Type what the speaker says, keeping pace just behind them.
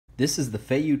This is the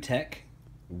Feiyu Tech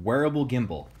Wearable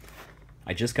Gimbal.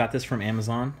 I just got this from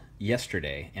Amazon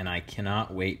yesterday and I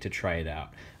cannot wait to try it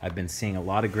out. I've been seeing a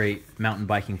lot of great mountain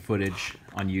biking footage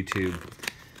on YouTube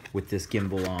with this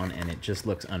gimbal on and it just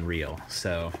looks unreal.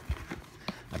 So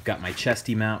I've got my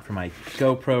chesty mount for my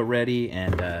GoPro ready,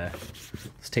 and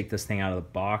let's take this thing out of the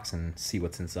box and see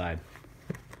what's inside.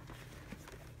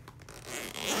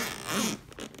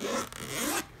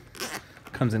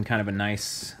 Comes in kind of a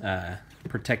nice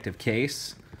protective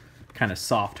case, kind of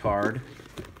soft hard.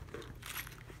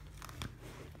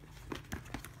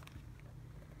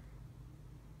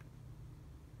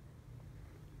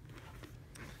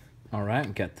 All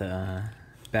right, got the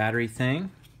battery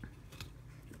thing.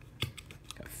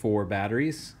 Got 4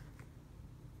 batteries,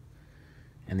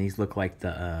 and these look like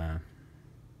the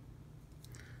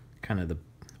kind of the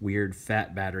weird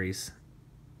fat batteries.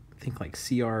 I think like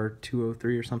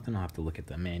CR203 or something. I'll have to look at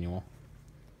the manual.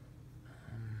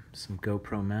 Some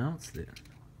GoPro mounts that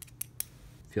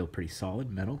feel pretty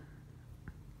solid, metal.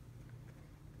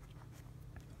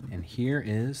 And here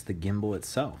is the gimbal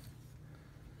itself.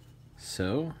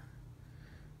 So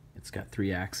it's got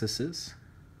 3 axes.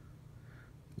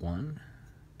 1,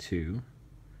 2,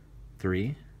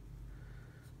 3.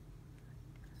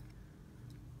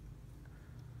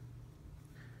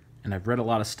 And I've read a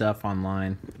lot of stuff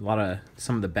online,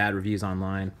 some of the bad reviews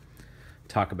online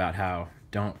talk about how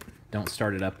don't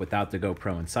start it up without the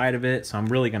GoPro inside of it. So I'm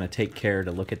really going to take care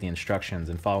to look at the instructions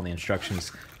and follow the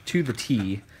instructions to the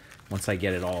T once I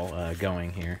get it all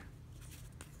going here.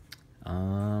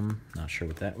 Not sure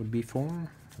what that would be for.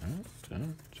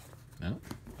 No.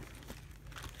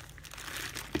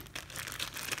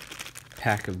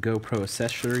 Pack of GoPro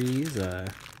accessories,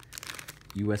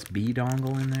 USB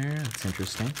dongle in there. That's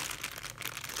interesting.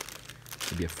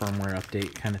 Could be a firmware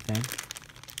update kind of thing.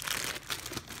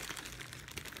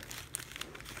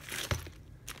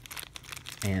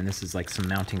 And this is like some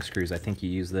mounting screws. I think you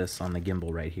use this on the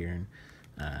gimbal right here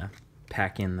and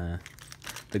pack in the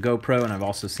GoPro. And I've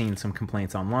also seen some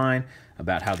complaints online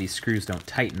about how these screws don't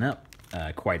tighten up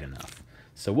quite enough.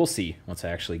 So we'll see once I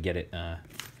actually get it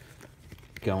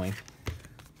going.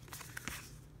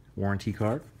 Warranty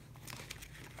card.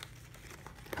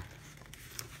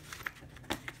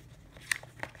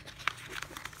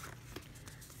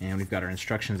 And we've got our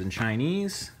instructions in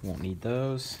Chinese. Won't need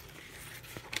those.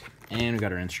 And we've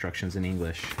got our instructions in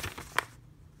English.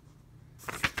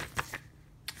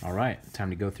 All right, time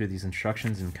to go through these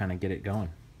instructions and kind of get it going.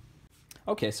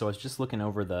 Okay, so I was just looking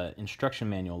over the instruction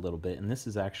manual a little bit, and this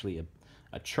is actually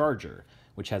a charger,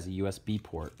 which has a USB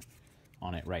port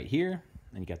on it right here.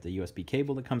 And you got the USB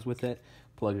cable that comes with it.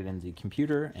 Plug it into the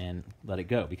computer and let it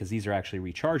go, because these are actually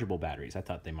rechargeable batteries. I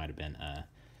thought they might have been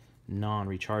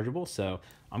non-rechargeable, so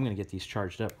I'm going to get these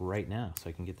charged up right now so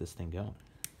I can get this thing going.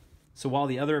 So while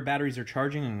the other batteries are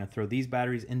charging, I'm going to throw these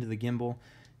batteries into the gimbal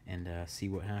and see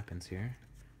what happens here.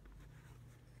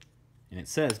 And it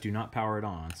says do not power it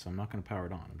on, so I'm not going to power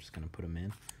it on. I'm just going to put them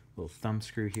in. Little thumb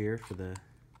screw here for the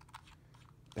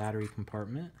battery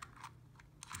compartment.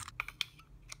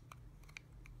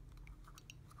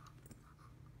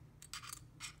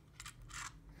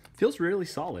 Feels really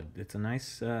solid. It's a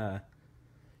nice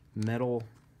metal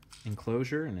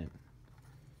enclosure, and it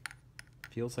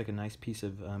feels like a nice piece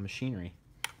of machinery.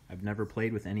 I've never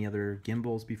played with any other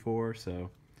gimbals before, so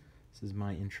this is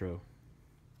my intro.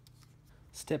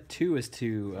 Step 2 is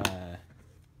to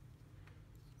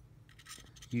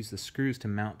use the screws to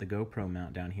mount the GoPro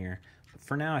mount down here. But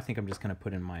for now, I think I'm just going to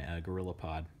put in my Gorilla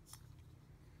Pod.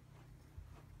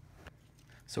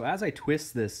 So as I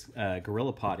twist this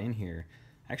Gorilla Pod in here,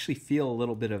 I actually feel a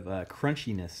little bit of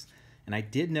crunchiness. And I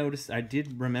did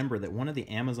remember that one of the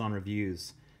Amazon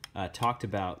reviews talked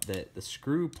about that the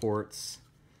screw ports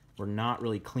were not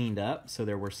really cleaned up, so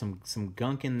there were some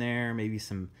gunk in there, maybe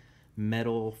some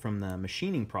metal from the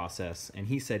machining process, and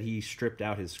he said he stripped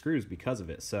out his screws because of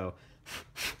it. So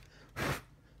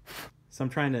I'm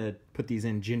trying to put these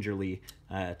in gingerly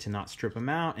to not strip them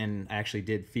out, and I actually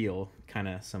did feel kind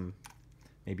of some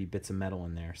maybe bits of metal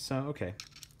in there. So okay,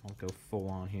 I'll go full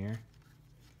on here.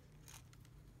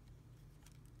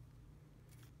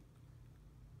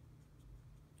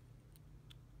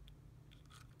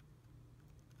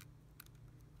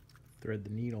 Thread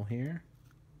the needle here.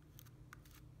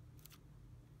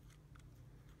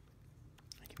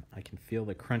 I can feel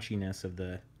the crunchiness of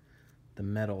the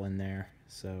metal in there,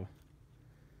 so I'm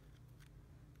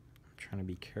trying to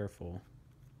be careful.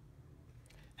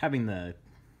 Having the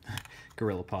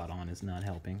Gorilla Pod on is not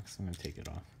helping, so I'm going to take it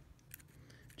off.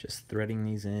 Just threading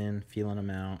these in, feeling them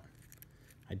out.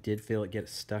 I did feel it get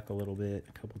stuck a little bit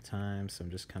a couple times, so I'm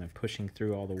just kind of pushing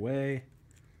through all the way.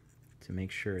 to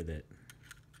make sure that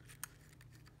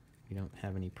we don't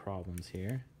have any problems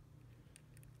here.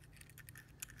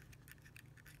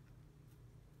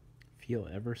 Feel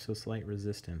ever so slight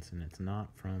resistance, and it's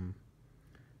not from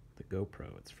the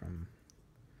GoPro, it's from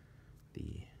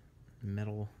the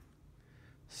metal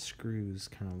screws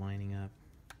kind of lining up.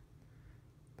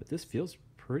 But this feels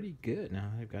pretty good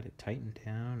now. I've got it tightened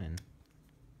down and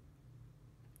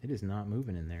it is not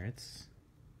moving in there. It's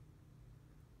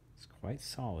quite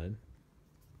solid.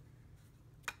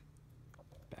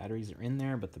 Batteries are in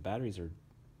there, but the batteries are,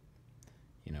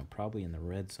 you know, probably in the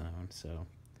red zone, so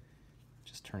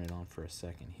just turn it on for a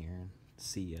second here and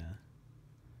see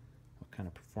what kind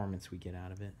of performance we get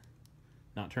out of it.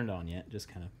 Not turned on yet, just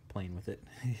kind of playing with it.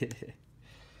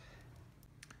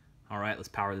 All right, let's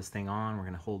power this thing on. We're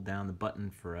gonna hold down the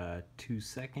button for 2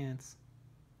 seconds.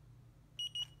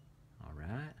 All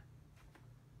right.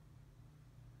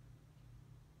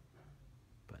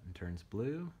 Button turns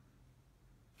blue,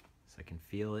 so I can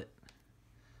feel it,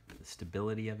 the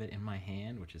stability of it in my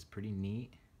hand, which is pretty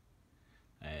neat.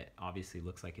 It obviously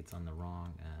looks like it's on the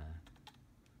wrong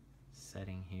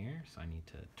setting here, so I need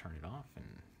to turn it off and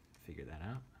figure that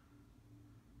out.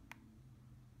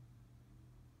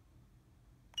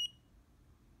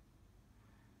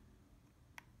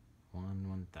 One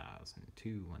 1,000,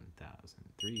 2 1,000,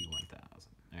 3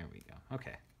 1,000. There we go.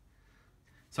 Okay.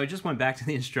 So I just went back to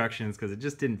the instructions because it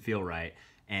just didn't feel right.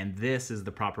 And this is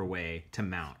the proper way to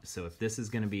mount. So if this is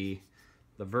going to be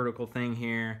the vertical thing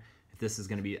here, if this is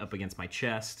going to be up against my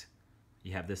chest,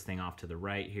 you have this thing off to the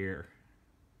right here.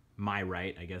 My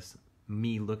right, I guess.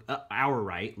 Our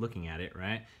right, looking at it,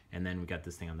 right? And then we got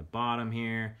this thing on the bottom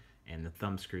here, and the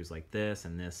thumb screws like this,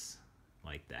 and this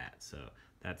like that. So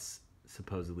that's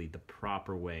supposedly the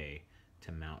proper way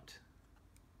to mount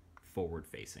forward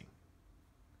facing.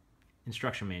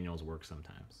 Instruction manuals work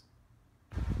sometimes.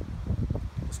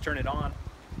 Let's turn it on.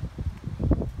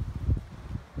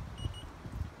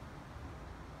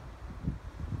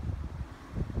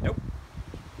 Nope.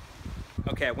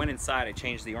 Okay, I went inside, I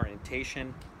changed the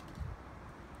orientation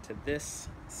to this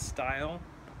style.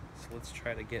 So let's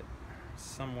try to get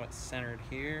somewhat centered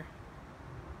here.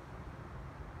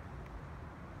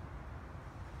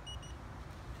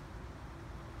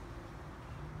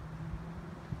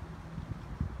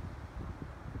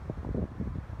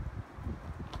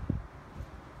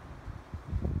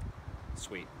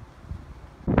 Sweet.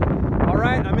 All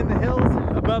right, I'm in the hills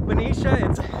above Benicia.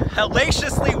 It's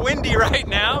hellaciously windy right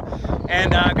now,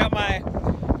 and I got my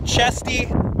chesty.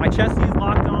 My chesty is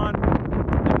locked on.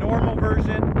 The normal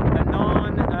version, the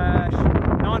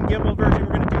non-gimbal version.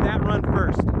 We're going to do that run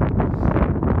first.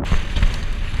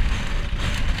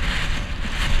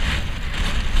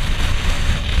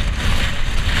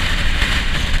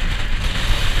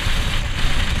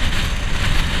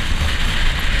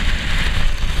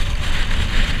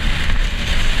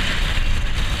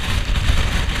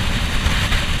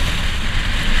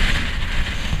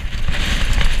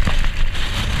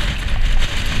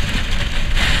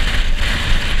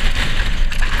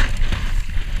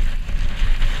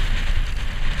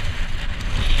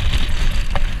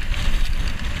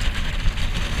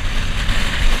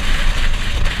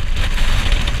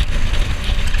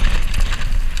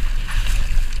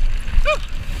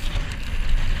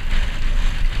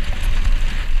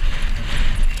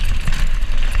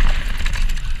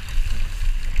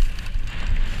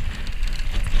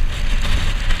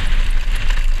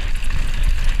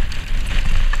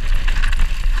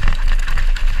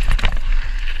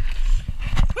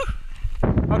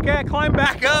 Okay, I climbed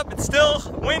back up. It's still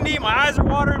windy. My eyes are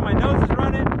watering. My nose is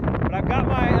running. But I've got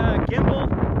my gimbal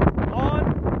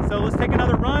on. So let's take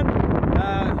another run.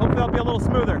 Hopefully I'll be a little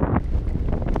smoother.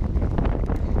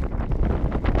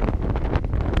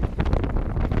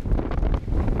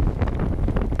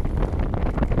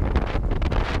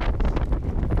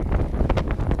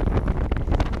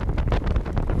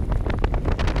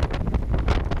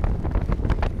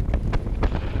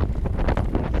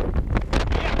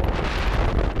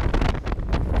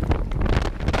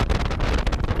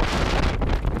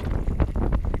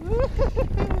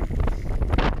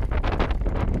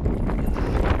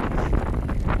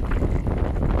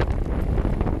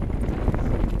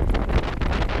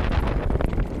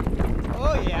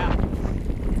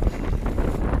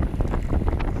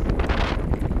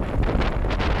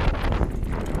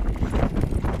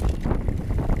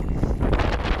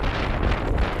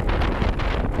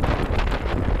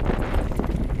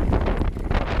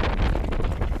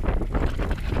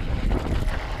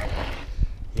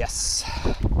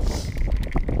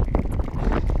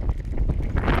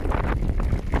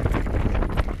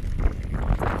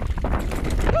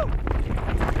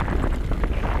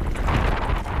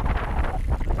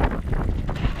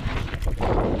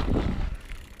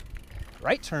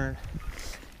 turn.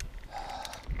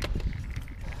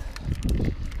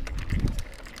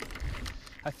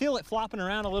 I feel it flopping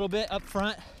around a little bit up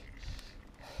front.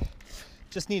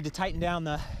 Just need to tighten down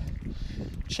the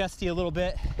chesty a little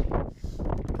bit,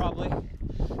 probably.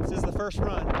 This is the first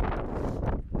run.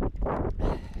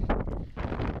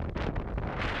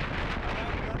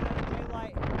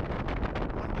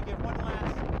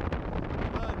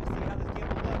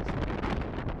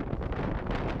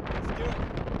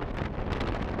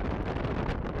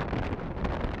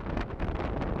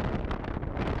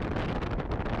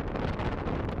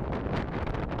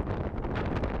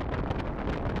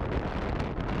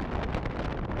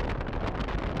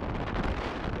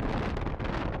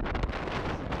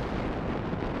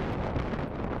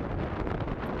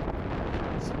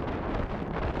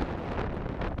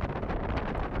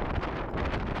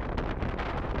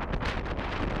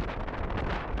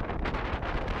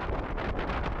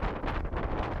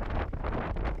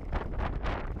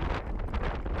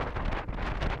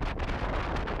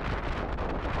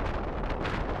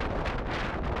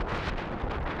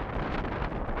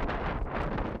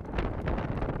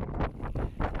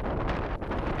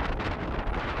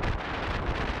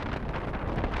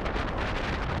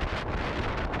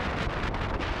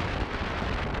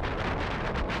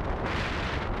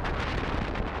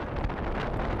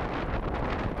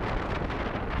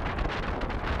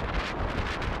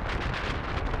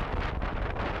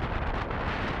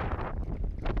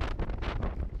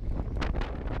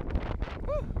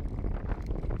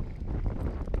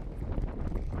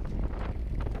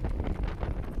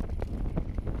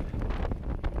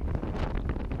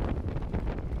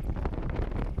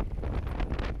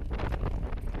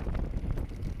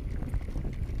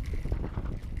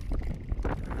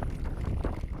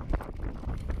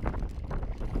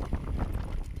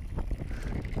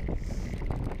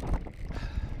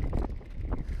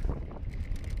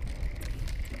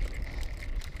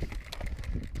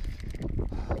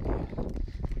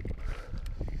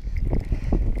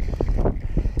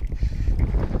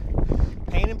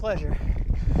 Pleasure.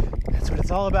 That's what it's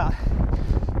all about.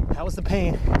 That was the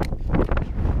pain.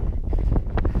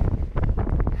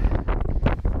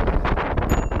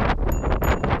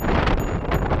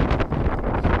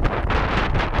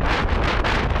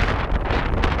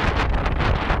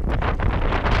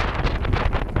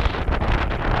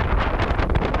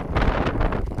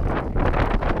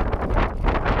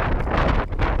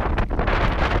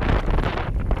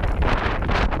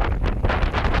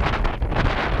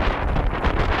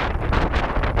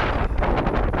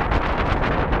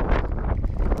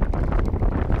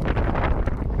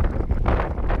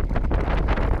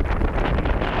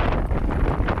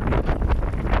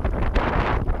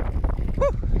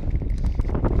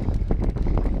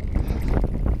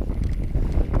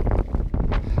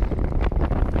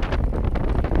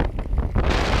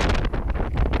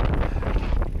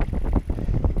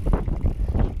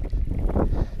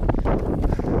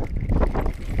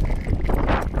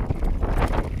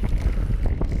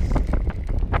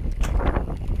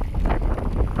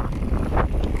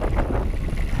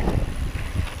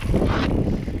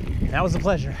 That was a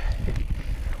pleasure.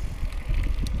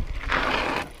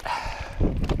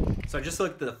 So I just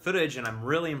looked at the footage and I'm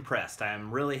really impressed. I'm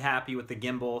really happy with the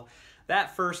gimbal.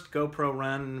 That first GoPro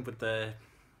run with the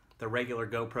regular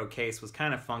GoPro case was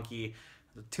kind of funky,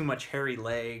 too much hairy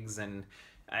legs, and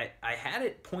I had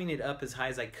it pointed up as high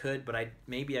as I could, but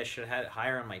maybe I should have had it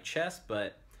higher on my chest,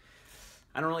 but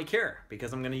I don't really care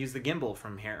because I'm going to use the gimbal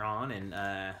from here on,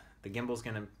 and the gimbal's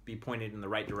going to be pointed in the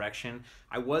right direction.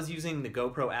 I was using the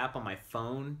GoPro app on my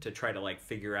phone to try to like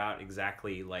figure out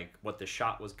exactly like what the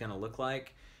shot was going to look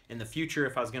like. In the future,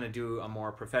 if I was going to do a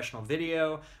more professional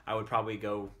video, I would probably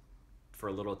go for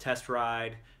a little test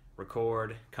ride,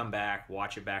 record, come back,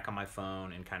 watch it back on my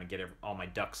phone, and kind of get all my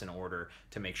ducks in order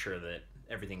to make sure that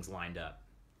everything's lined up.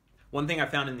 One thing I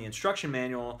found in the instruction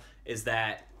manual is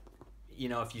that, you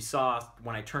know, if you saw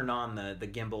when I turned on the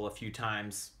gimbal a few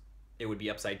times, it would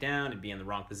be upside down, it'd be in the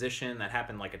wrong position. That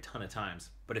happened like a ton of times.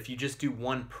 But if you just do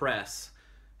one press,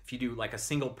 if you do like a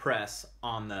single press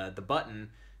on the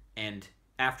button, and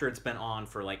after it's been on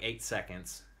for like 8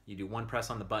 seconds, you do one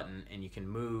press on the button and you can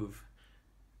move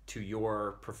to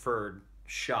your preferred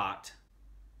shot,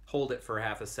 hold it for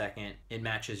half a second, it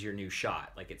matches your new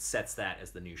shot. Like it sets that as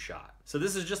the new shot. So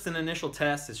this is just an initial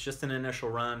test, it's just an initial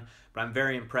run, but I'm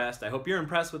very impressed. I hope you're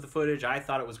impressed with the footage. I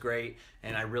thought it was great,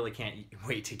 and I really can't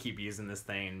wait to keep using this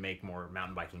thing and make more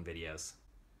mountain biking videos.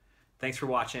 Thanks for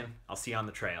watching. I'll see you on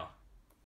the trail.